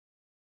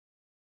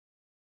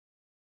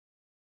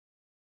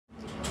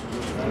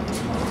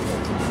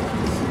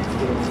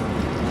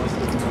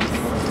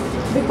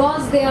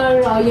because they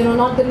are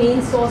not the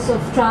main source of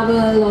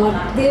travel, or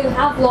they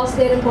have lost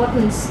their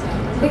importance,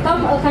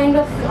 become a kind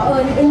of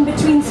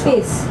in-between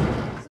space.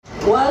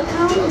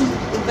 Welcome,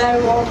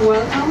 very warm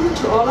welcome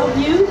to all of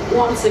you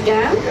once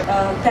again.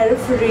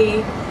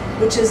 Periferry,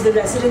 which is the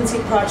residency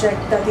project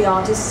that the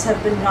artists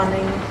have been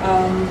running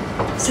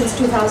since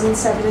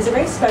 2007, is a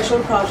very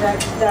special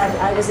project that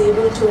I was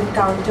able to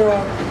encounter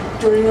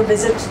during a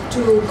visit to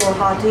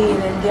Guwahati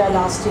in India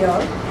last year.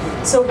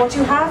 So what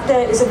you have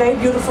there is a very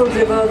beautiful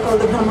river called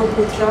the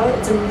Brahmaputra.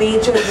 It's a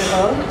major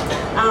river,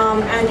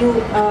 and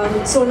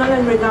Sonal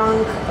and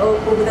Mridang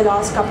over the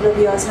last couple of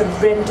years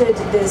have rented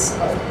this,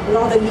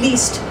 rather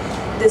leased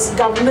this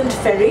government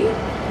ferry,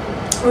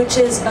 which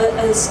is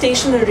a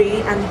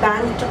stationary and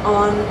banked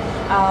on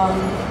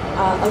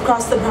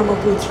across the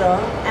Brahmaputra,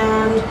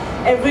 and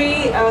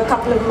every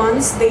couple of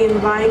months they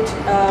invite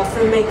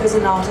filmmakers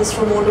and artists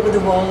from all over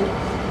the world,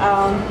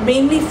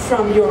 mainly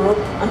from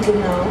Europe until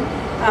now,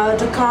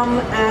 to come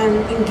and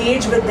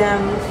engage with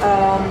them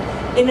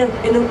in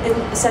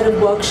a set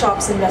of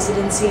workshops and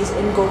residencies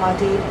in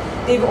Guwahati.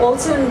 They've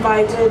also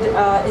invited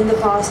in the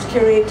past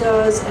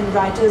curators and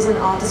writers and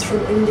artists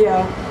from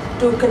India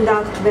to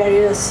conduct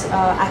various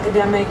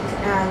academic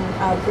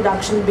and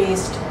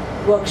production-based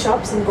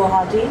workshops in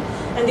Guwahati.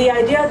 And the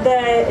idea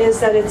there is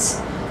that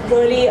it's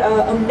really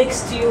a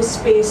mixed-use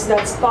space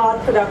that's part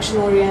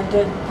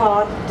production-oriented,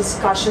 part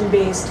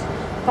discussion-based,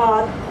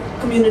 part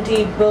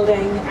community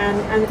building,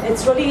 and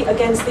it's really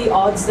against the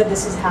odds that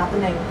this is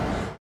happening.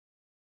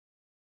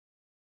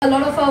 A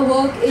lot of our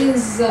work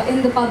is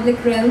in the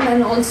public realm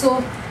and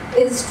also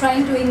is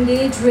trying to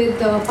engage with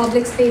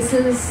public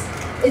spaces.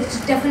 It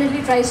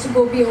definitely tries to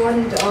go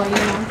beyond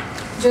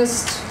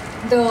just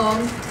the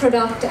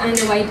product and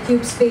the white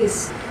cube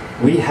space.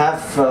 We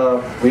have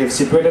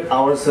situated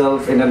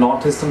ourselves in the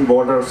northeastern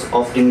borders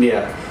of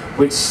India,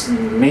 which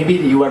maybe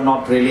you are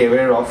not really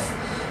aware of,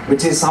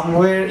 which is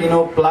somewhere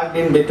plugged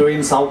in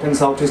between South and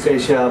Southeast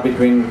Asia,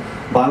 between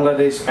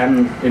Bangladesh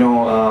and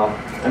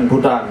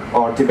Bhutan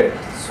or Tibet.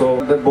 So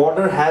the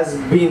border has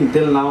been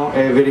till now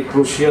a very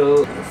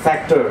crucial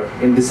factor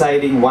in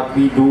deciding what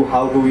we do,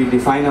 how do we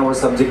define our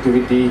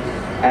subjectivity,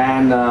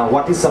 and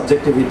what is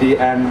subjectivity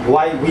and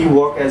why we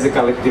work as a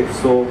collective.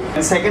 So,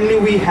 and secondly,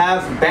 we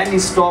have Ben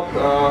Eastop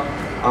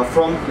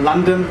from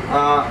London.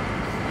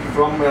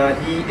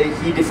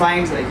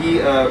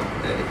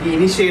 He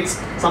initiates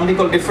something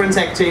called difference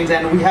exchange,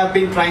 and we have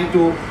been trying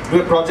to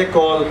do a project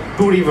called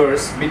Two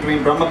Rivers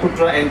between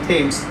Brahmaputra and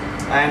Thames,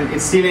 and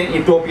it's still in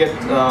utopian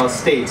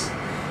stage.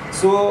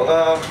 So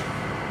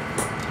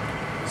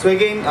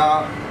again,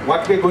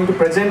 what we're going to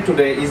present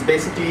today is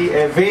basically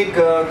a vague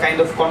kind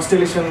of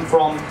constellation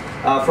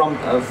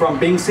from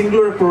being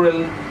singular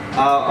plural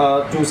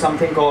to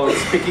something called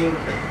speaking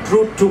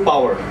truth to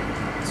power.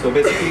 So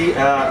basically,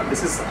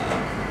 this is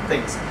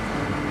things.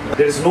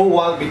 There is no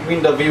wall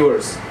between the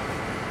viewers.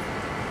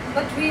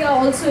 But we are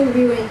also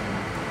viewing.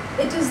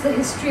 It is the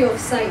history of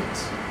sight.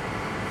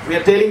 We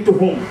are telling to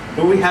whom?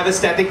 Do we have a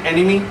static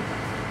enemy?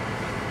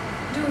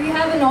 Do we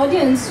have an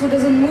audience who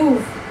doesn't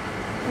move?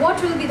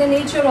 What will be the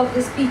nature of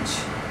the speech?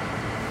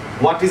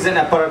 What is an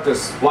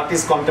apparatus? What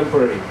is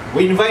contemporary?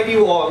 We invite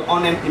you all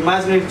on an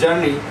imaginary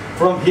journey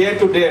from here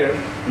to there,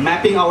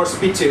 mapping our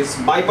speeches,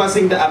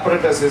 bypassing the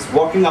apparatuses,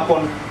 walking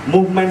upon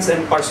movements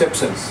and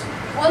perceptions.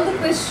 All the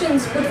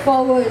questions put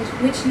forward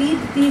which lead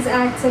these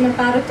acts and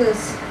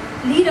apparatus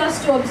lead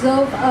us to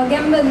observe.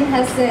 Agamben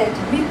has said,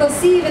 we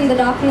perceive in the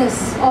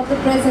darkness of the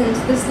present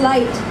this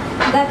light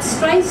that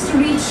strives to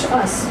reach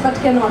us but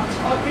cannot.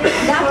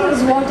 That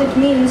is what it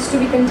means to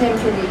be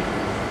contemporary.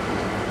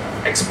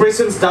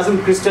 Expressions doesn't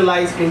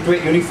crystallize into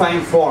a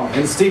unifying form.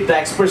 Instead, the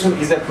expression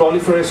is a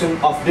proliferation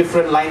of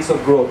different lines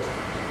of growth.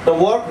 The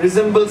work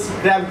resembles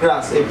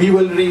crabgrass, a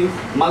bewildering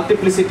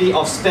multiplicity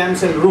of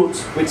stems and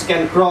roots which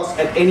can cross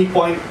at any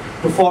point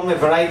to form a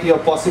variety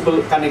of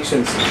possible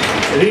connections.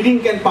 Reading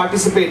can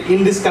participate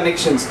in these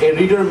connections. A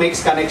reader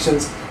makes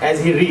connections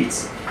as he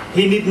reads.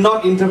 He need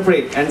not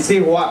interpret and say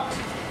what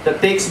the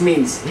text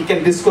means. He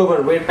can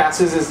discover where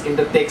passages in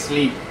the text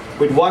lead,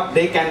 with what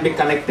they can be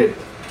connected.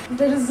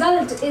 The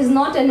result is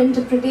not an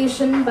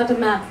interpretation but a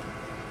map,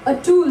 a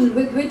tool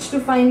with which to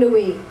find a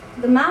way.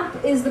 The map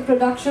is the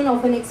production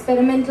of an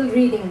experimental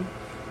reading.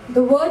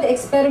 The word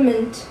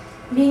experiment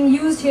being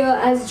used here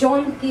as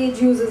John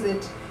Cage uses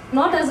it,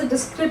 not as a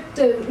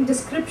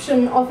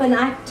description of an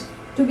act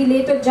to be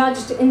later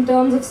judged in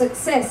terms of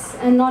success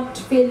and not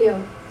failure,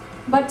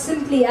 but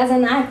simply as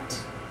an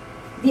act,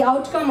 the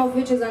outcome of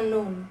which is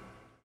unknown.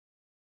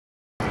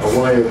 A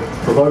way of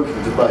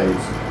provoking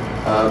debate,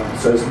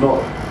 so it's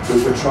not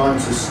that we're trying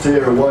to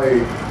steer away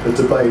the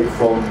debate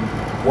from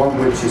one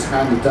which is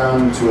handed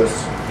down to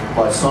us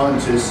by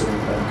scientists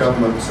and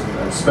governments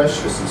and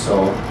specialists and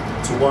so on,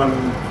 to one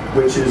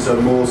which is a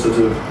more sort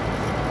of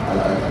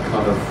a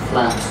kind of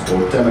flat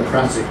or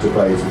democratic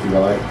debate, if you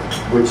like,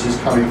 which is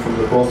coming from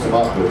the bottom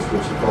upwards,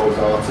 which involves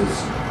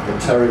artists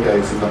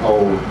interrogating the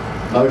whole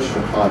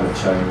notion of climate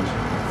change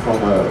from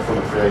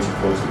a creative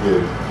point of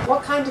view.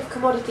 What kind of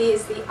commodity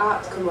is the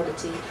art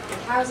commodity,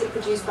 and how is it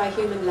produced by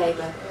human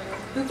labour?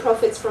 Who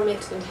profits from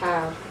it and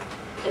how?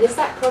 And is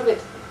that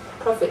profit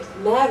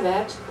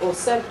meerwert or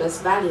surplus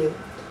value?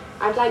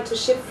 I'd like to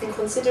shift from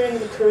considering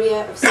the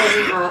career of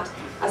certain art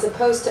as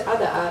opposed to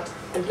other art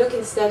and look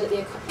instead at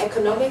the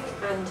economic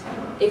and,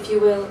 if you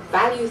will,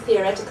 value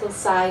theoretical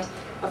side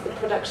of the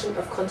production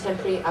of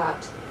contemporary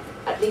art,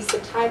 at least the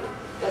type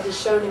that is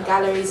shown in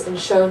galleries and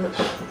shown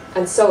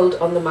and sold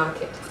on the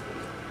market.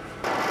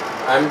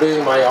 I'm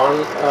doing my own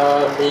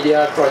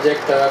media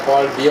project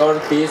called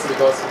Beyond Peace,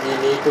 because we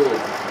need to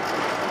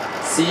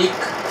seek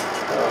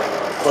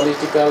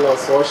political or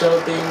social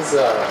things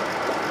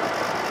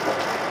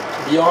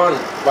beyond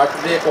what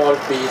they call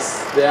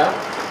peace.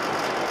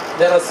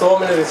 There are so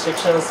many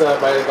restrictions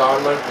by the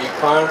government. We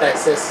can't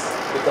access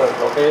different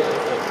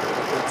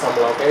in some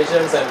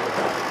locations, and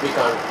we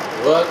can't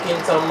work in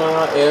some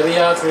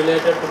areas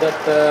related to that,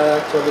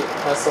 actually,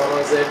 as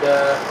Sona said,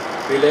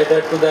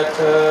 related to that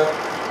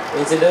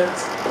incident.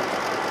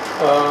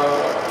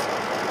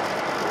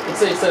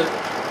 It's a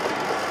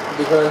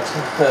different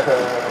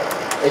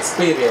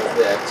experience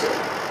there, actually.